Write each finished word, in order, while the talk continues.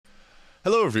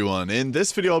Hello everyone, in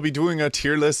this video I'll be doing a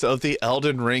tier list of the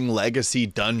Elden Ring Legacy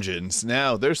Dungeons.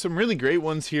 Now, there's some really great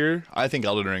ones here. I think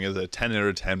Elden Ring is a 10 out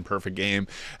of 10 perfect game,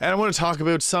 and I want to talk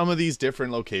about some of these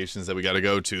different locations that we gotta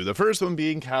go to. The first one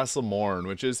being Castle Morn,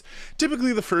 which is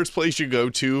typically the first place you go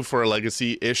to for a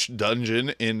Legacy-ish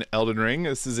dungeon in Elden Ring.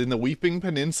 This is in the Weeping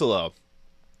Peninsula.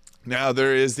 Now,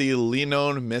 there is the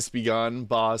Leonon Misbegotten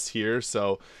boss here,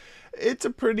 so it's a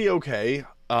pretty okay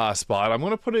spot. I'm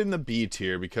going to put it in the B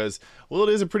tier because, well, it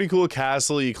is a pretty cool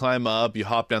castle. You climb up, you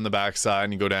hop down the backside,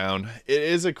 and you go down. It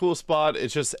is a cool spot.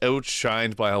 It's just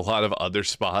outshined by a lot of other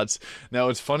spots. Now,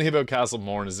 what's funny about Castle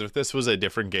Morn is if this was a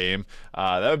different game,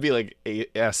 that would be like a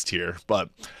S tier, but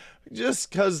just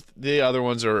because the other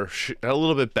ones are a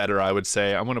little bit better, I would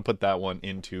say, I'm going to put that one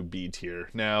into B tier.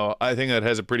 Now, I think that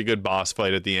has a pretty good boss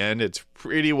fight at the end. It's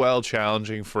pretty well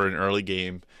challenging for an early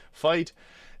game fight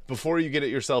before you get it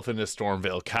yourself into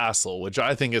Stormveil Castle, which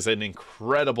I think is an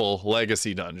incredible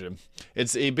legacy dungeon.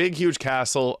 It's a big, huge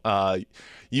castle.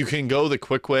 You can go the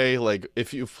quick way. Like,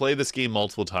 if you've played this game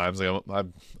multiple times, like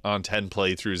I'm on 10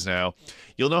 playthroughs now,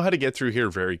 you'll know how to get through here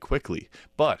very quickly.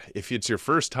 But if it's your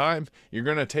first time, you're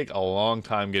going to take a long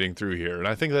time getting through here. And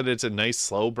I think that it's a nice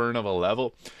slow burn of a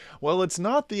level. Well, it's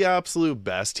not the absolute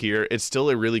best here. It's still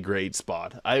a really great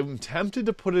spot. I'm tempted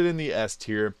to put it in the S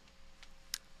tier.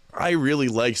 I really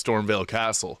like Stormveil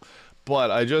Castle, but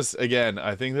I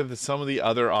think that some of the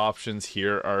other options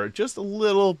here are just a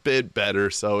little bit better,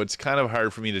 so it's kind of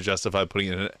hard for me to justify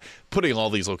putting all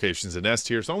these locations in S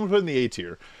tier, so I'm going to put in the A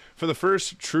tier. For the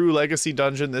first true legacy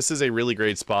dungeon, this is a really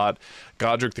great spot.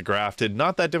 Godric the Grafted,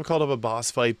 not that difficult of a boss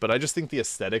fight, but I just think the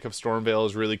aesthetic of Stormveil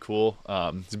is really cool.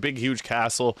 It's a big, huge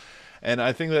castle. And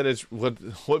I think that it's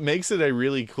what makes it a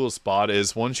really cool spot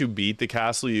is once you beat the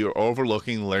castle, you're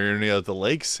overlooking Laernia of the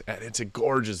Lakes, and it's a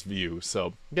gorgeous view.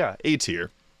 So yeah, A tier.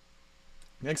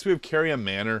 Next we have Caria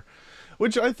Manor,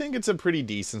 which I think it's a pretty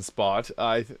decent spot.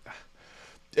 I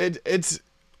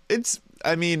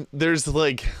mean, there's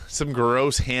like some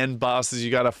gross hand bosses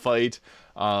you gotta fight.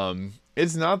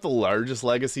 It's not the largest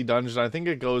legacy dungeon. I think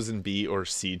it goes in B or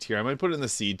C tier. I might put it in the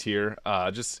C tier.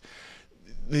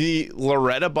 The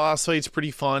Loretta boss fight's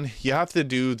pretty fun. You have to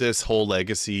do this whole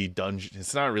legacy dungeon.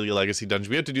 It's not really a legacy dungeon.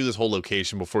 We have to do this whole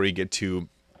location before you get to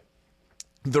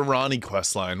the Ronnie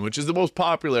questline, which is the most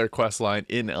popular questline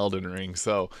in Elden Ring.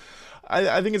 So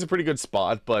I think it's a pretty good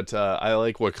spot, but I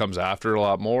like what comes after a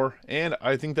lot more. And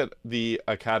I think that the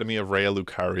Academy of Raya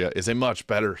Lucaria is a much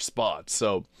better spot.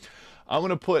 So I'm going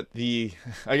to put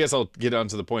I guess I'll get on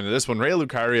to the point of this one. Raya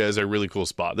Lucaria is a really cool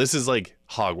spot. This is like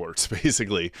Hogwarts,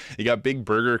 basically. You got big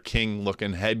Burger King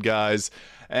looking head guys,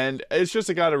 and it's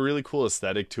just got a really cool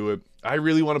aesthetic to it. I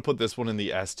really want to put this one in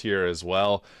the S tier as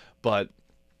well, but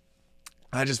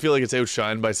I just feel like it's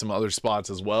outshined by some other spots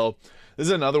as well. This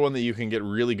is another one that you can get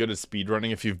really good at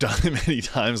speedrunning if you've done it many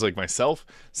times like myself.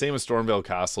 Same with Stormveil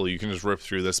Castle. You can just rip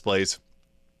through this place.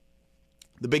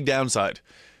 The big downside,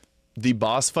 the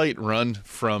boss fight run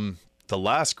from the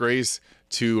Last Grace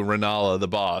to Renala, the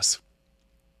boss,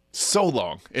 so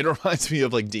long. It reminds me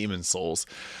of like Demon Souls.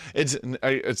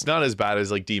 It's not as bad as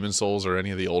like Demon Souls or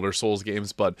any of the older Souls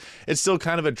games, but it's still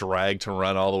kind of a drag to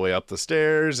run all the way up the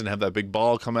stairs and have that big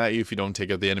ball come at you if you don't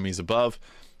take out the enemies above.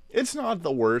 It's not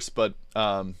the worst, but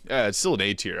yeah, it's still an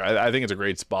A tier. I think it's a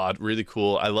great spot, really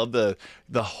cool. I love the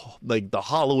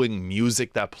hollowing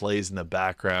music that plays in the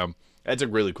background. It's a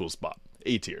really cool spot.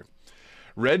 A tier.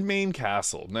 Redmane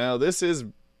Castle. Now, this is,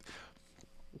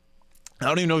 I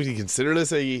don't even know if you consider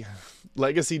this a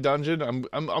legacy dungeon.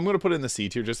 I'm going to put it in the C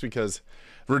tier just because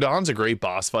Radahn's a great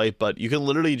boss fight, but you can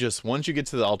literally just, once you get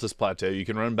to the Altus Plateau, you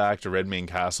can run back to Redmane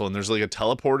Castle, and there's like a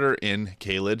teleporter in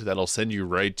Caelid that'll send you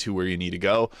right to where you need to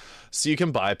go, so you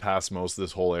can bypass most of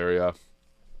this whole area.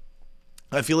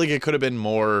 I feel like it could have been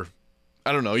more,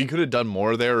 I don't know, you could have done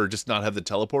more there or just not have the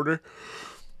teleporter.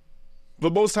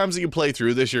 But most times that you play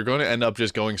through this, you're going to end up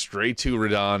just going straight to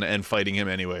Radahn and fighting him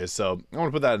anyways. So I want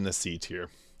to put that in the C tier.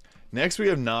 Next, we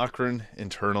have Nokron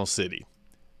Internal City.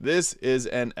 This is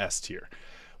an S tier.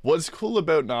 What's cool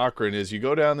about Nokron is you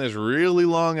go down this really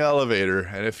long elevator,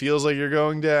 and it feels like you're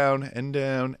going down and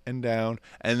down and down.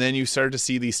 And then you start to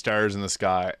see these stars in the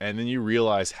sky, and then you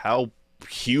realize how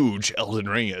huge Elden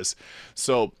Ring is.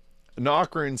 So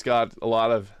Nokron's got a lot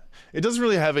of... It doesn't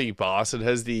really have a boss. It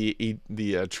has the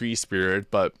tree spirit,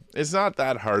 but it's not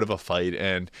that hard of a fight,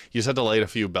 and you just have to light a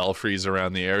few belfries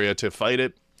around the area to fight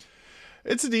it.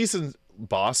 It's a decent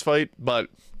boss fight, but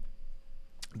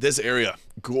this area,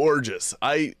 gorgeous.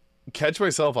 I catch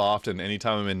myself often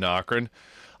anytime I'm in Nokron.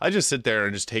 I just sit there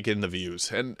and just take in the views,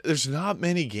 and there's not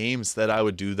many games that I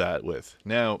would do that with.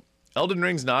 Now, Elden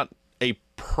Ring's not a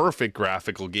perfect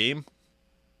graphical game.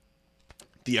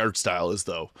 the art style is,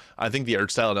 though. I think the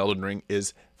art style in Elden Ring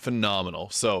is phenomenal.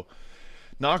 So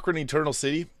Nokrin Eternal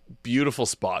City, beautiful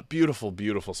spot,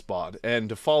 beautiful spot. And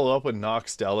to follow up with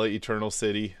Noxtella Eternal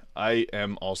City, I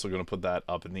am also going to put that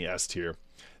up in the S tier.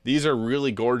 These are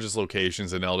really gorgeous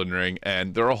locations in Elden Ring,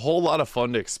 and they're a whole lot of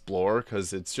fun to explore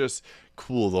because it's just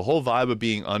cool. The whole vibe of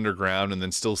being underground and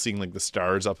then still seeing like the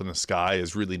stars up in the sky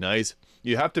is really nice.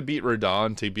 You have to beat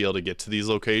Radon to be able to get to these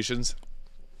locations,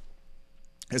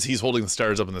 as he's holding the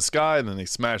stars up in the sky, and then they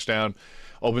smash down,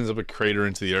 opens up a crater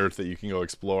into the earth that you can go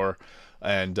explore.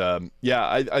 And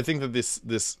yeah, I think that this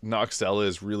Noxtella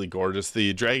is really gorgeous.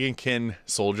 The Dragonkin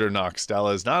Soldier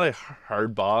Noxtella is not a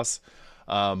hard boss,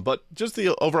 but just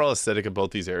the overall aesthetic of both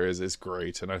these areas is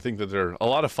great, and I think that they're a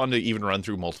lot of fun to even run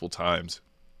through multiple times.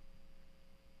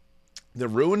 The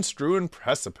Ruin-Strewn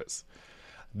Precipice.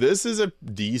 This is a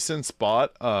decent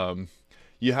spot.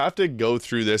 You have to go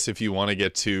through this if you want to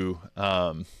get to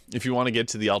the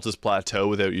Altus Plateau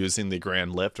without using the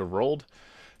Grand Lift of Rolled.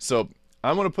 So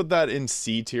I'm going to put that in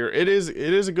C tier. It is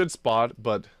a good spot,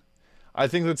 but I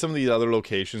think that some of the other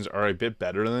locations are a bit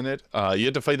better than it. You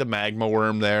have to fight the magma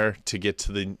worm there to get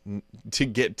to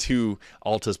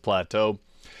Altus Plateau.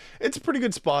 It's a pretty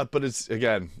good spot, but it's,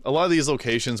 again, a lot of these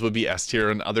locations would be S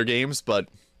tier in other games, but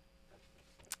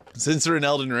since they're in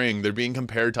Elden Ring, they're being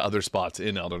compared to other spots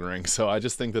in Elden Ring. So I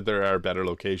just think that there are better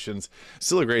locations.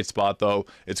 Still a great spot, though.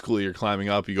 It's cool. You're climbing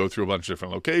up. You go through a bunch of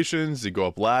different locations. You go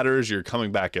up ladders. You're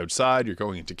coming back outside. You're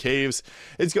going into caves.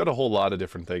 It's got a whole lot of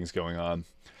different things going on.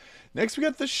 Next, we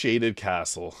got the Shaded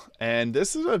Castle. And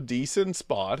this is a decent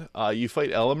spot. You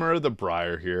fight Elamir the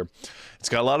Briar here. It's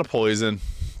got a lot of poison.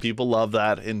 People love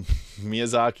that. And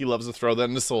Miyazaki loves to throw that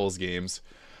into Souls games.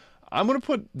 I'm going to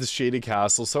put the Shaded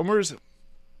Castle somewhere,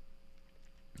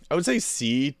 I would say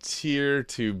C tier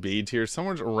to B tier,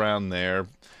 somewhere around there.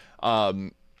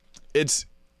 It's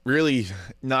really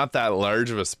not that large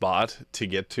of a spot to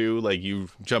get to. Like, you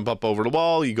jump up over the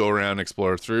wall, you go around,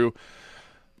 explore through.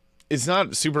 It's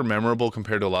not super memorable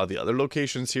compared to a lot of the other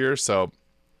locations here, so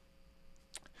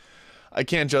I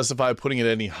can't justify putting it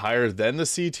any higher than the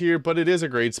C tier, but it is a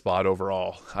great spot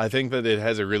overall. I think that it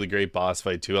has a really great boss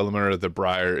fight too. Elamir the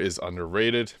Briar is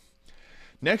underrated.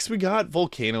 Next, we got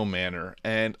Volcano Manor,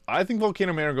 and I think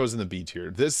Volcano Manor goes in the B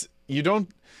tier. This, you don't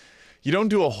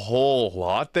do a whole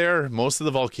lot there. Most of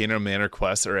the Volcano Manor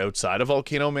quests are outside of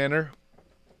Volcano Manor.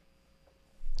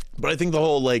 But I think the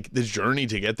whole, like, the journey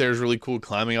to get there is really cool,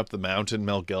 climbing up the mountain,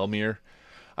 Melgelmir.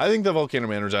 I think the Volcano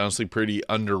Manor is honestly pretty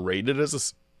underrated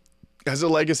as a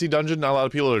legacy dungeon. Not a lot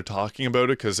of people are talking about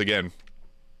it, because, again,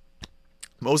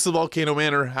 most of Volcano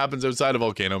Manor happens outside of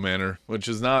Volcano Manor, which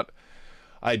is not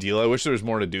ideal. I wish there was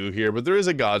more to do here, but there is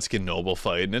a Godskin Noble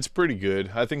fight, and it's pretty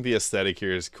good. I think the aesthetic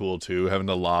here is cool too, having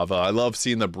the lava. I love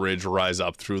seeing the bridge rise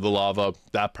up through the lava.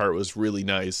 That part was really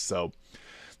nice, so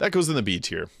that goes in the B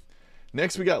tier.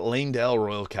 Next, we got Lanedale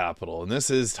Royal Capital, and this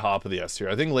is top of the S tier.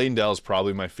 I think Lanedale is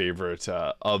probably my favorite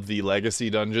of the legacy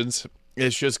dungeons.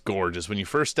 It's just gorgeous. When you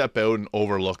first step out and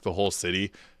overlook the whole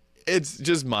city, it's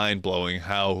just mind-blowing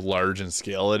how large in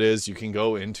scale it is. You can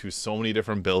go into so many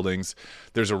different buildings.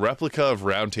 There's a replica of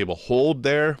Round Table Hold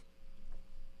there.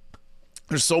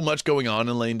 There's so much going on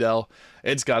in Lanedale.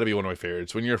 It's got to be one of my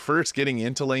favorites. When you're first getting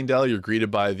into Lanedale, you're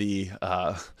greeted by the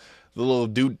little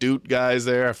doot guys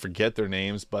there. I forget their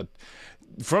names, but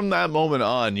from that moment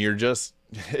on,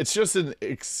 it's just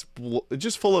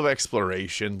just full of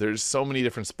exploration. There's so many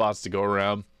different spots to go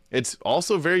around. It's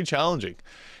also very challenging.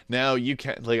 Now, you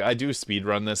can't, like, I do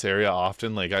speedrun this area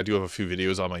often. Like, I do have a few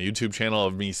videos on my YouTube channel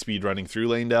of me speedrunning through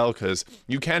Lanedale, because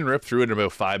you can rip through it in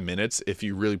about 5 minutes if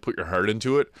you really put your heart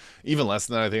into it. Even less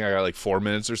than that, I think I got like 4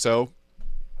 minutes or so.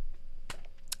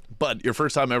 But your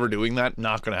first time ever doing that,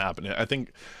 not going to happen. I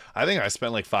think I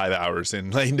spent like 5 hours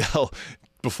in Lanedale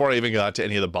before I even got to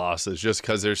any of the bosses, just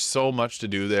because there's so much to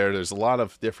do there. There's a lot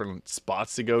of different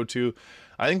spots to go to.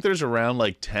 I think there's around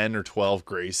like 10 or 12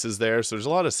 graces there, so there's a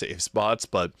lot of safe spots,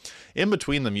 but in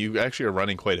between them, you actually are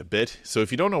running quite a bit. So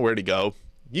if you don't know where to go,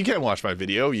 you can watch my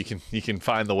video. You can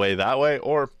find the way that way,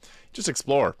 or just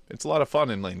explore. It's a lot of fun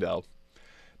in Lanedale.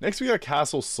 Next, we got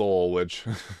Castle Sol, which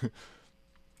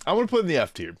I'm going to put in the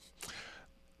F tier.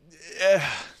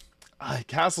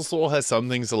 Castle Sol has some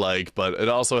things to like, but it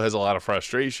also has a lot of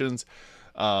frustrations.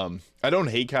 I don't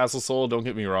hate Castle Sol, don't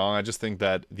get me wrong. I just think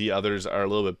that the others are a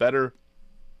little bit better.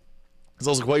 It's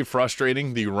also quite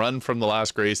frustrating, the run from the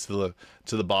last grace to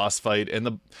the boss fight,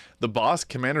 and the boss,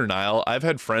 Commander Nile. I've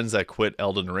had friends that quit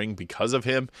Elden Ring because of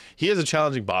him. He has a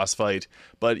challenging boss fight,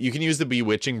 but you can use the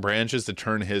bewitching branches to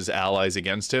turn his allies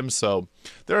against him, so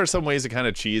there are some ways to kind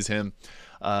of cheese him.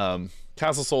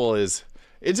 Castle Sol is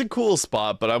It's a cool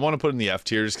spot, but I want to put in the F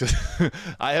tiers because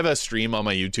I have a stream on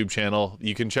my YouTube channel.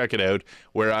 You can check it out,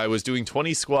 where I was doing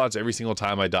 20 squats every single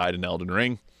time I died in Elden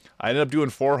Ring. I ended up doing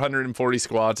 440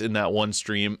 squats in that one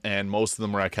stream, and most of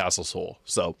them were at Castle Sol.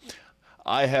 So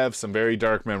I have some very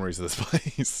dark memories of this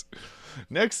place.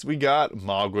 Next, we got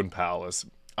Mogwin Palace.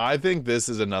 I think this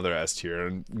is another S tier,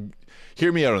 and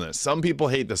hear me out on this. Some people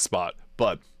hate this spot,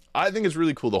 but I think it's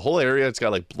really cool. The whole area, it's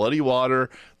got like bloody water.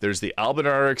 There's the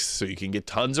Albinarix, so you can get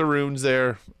tons of runes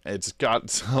there. It's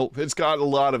got a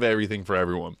lot of everything for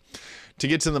everyone. To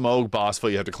get to the Moog boss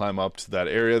fight, you have to climb up to that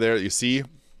area there that you see.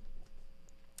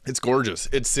 It's gorgeous.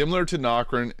 It's similar to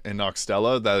Nokrin and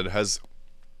Noxtella, that it has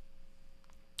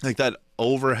like that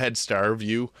overhead star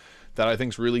view that I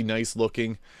think is really nice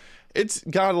looking. It's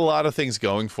got a lot of things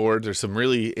going for it. There's some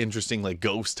really interesting like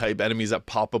ghost type enemies that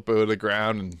pop up out of the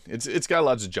ground, and it's got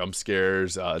lots of jump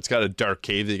scares. It's got a dark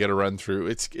cave that you got to run through.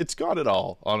 It's got it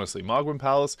all, honestly. Mogwin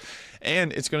Palace,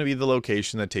 and it's going to be the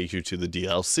location that takes you to the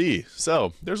DLC.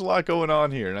 So there's a lot going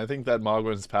on here, and I think that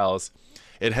Mogwin's Palace,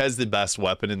 it has the best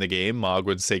weapon in the game.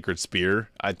 Mogwin's Sacred Spear,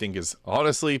 I think, is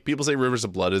honestly, people say Rivers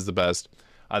of Blood is the best.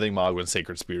 I think Mogwin's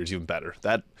Sacred Spear is even better.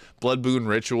 That Blood Boon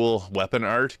Ritual weapon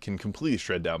art can completely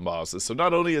shred down bosses. So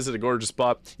not only is it a gorgeous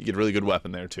spot, you get a really good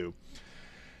weapon there too.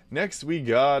 Next we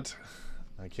got,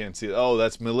 I can't see it. Oh,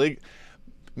 that's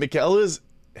Michaela's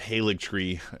Halig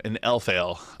Tree in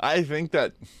Elfale. I think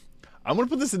that I'm going to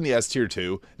put this in the S tier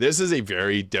too. This is a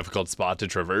very difficult spot to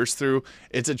traverse through.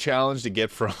 It's a challenge to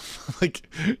get from, like,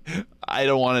 I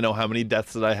don't want to know how many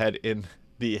deaths that I had in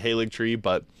the Halig Tree,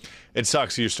 but it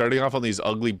sucks. You're starting off on these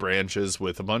ugly branches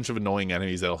with a bunch of annoying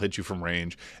enemies that'll hit you from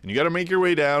range, and you got to make your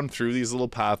way down through these little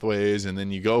pathways, and then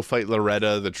you go fight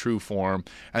Loretta, the true form,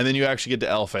 and then you actually get to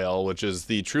Elfale, which is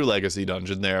the true legacy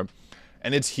dungeon there,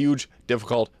 and it's huge,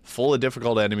 difficult, full of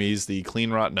difficult enemies, the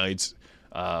Clean Rot Knights.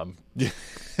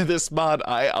 This mod,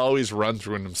 I always run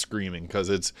through and I'm screaming because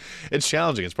it's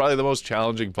challenging. It's probably the most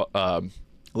challenging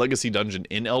legacy dungeon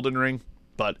in Elden Ring,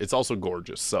 but it's also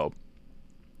gorgeous, so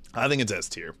I think it's S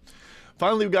tier.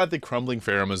 Finally, we've got the Crumbling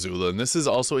Farum Azula, and this is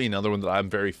also another one that I'm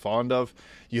very fond of.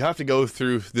 You have to go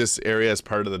through this area as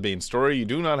part of the main story. You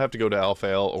do not have to go to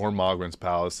Elfale or Mogwin's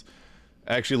Palace.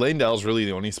 Actually, Leyndell is really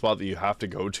the only spot that you have to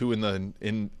go to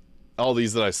in all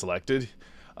these that I selected.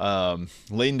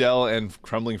 Leyndell and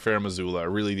Crumbling Farum Azula are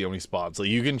really the only spots. Like,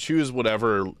 you can choose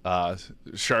whatever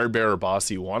shard bearer boss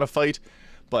you want to fight,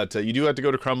 but you do have to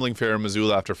go to Crumbling Farum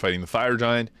Azula after fighting the Fire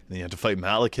Giant, and then you have to fight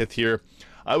Malekith here.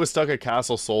 I was stuck at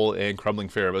Castle Sol and Crumbling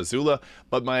Farum Azula,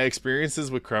 but my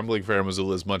experiences with Crumbling Farum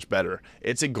Azula is much better.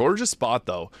 It's a gorgeous spot,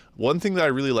 though. One thing that I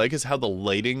really like is how the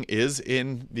lighting is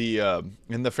in the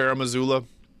Farum Azula.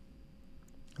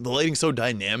 The lighting's so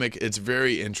dynamic. It's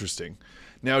very interesting.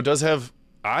 Now, it does have,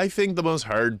 I think, the most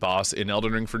hard boss in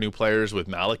Elden Ring for new players with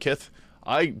Malekith.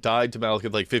 I died to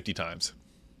Malekith like 50 times.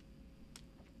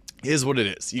 It is what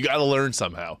it is. You got to learn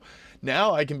somehow.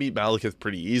 Now I can beat Malekith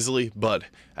pretty easily, but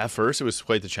at first it was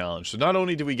quite the challenge. So not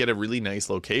only do we get a really nice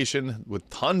location with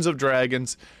tons of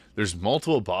dragons, there's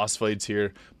multiple boss fights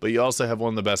here, but you also have one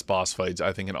of the best boss fights,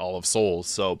 I think, in all of Souls.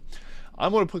 So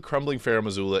I'm going to put Crumbling Farum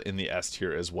Azula in the S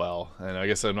tier as well. And I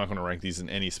guess I'm not going to rank these in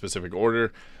any specific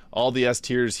order. All the S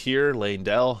tiers here: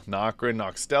 Leyndell, Nokrin,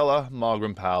 Noxtella,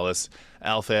 Mogwin Palace,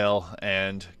 Elfale,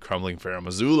 and Crumbling Farum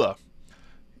Azula.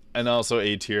 And also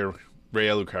A tier,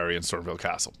 Raya Lucaria and Stormvale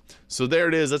Castle. So there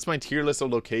it is. That's my tier list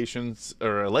of locations,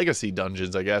 or legacy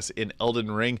dungeons, I guess, in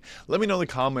Elden Ring. Let me know in the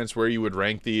comments where you would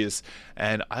rank these,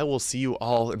 and I will see you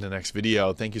all in the next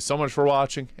video. Thank you so much for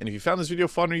watching, and if you found this video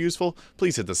fun or useful,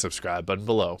 please hit the subscribe button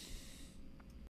below.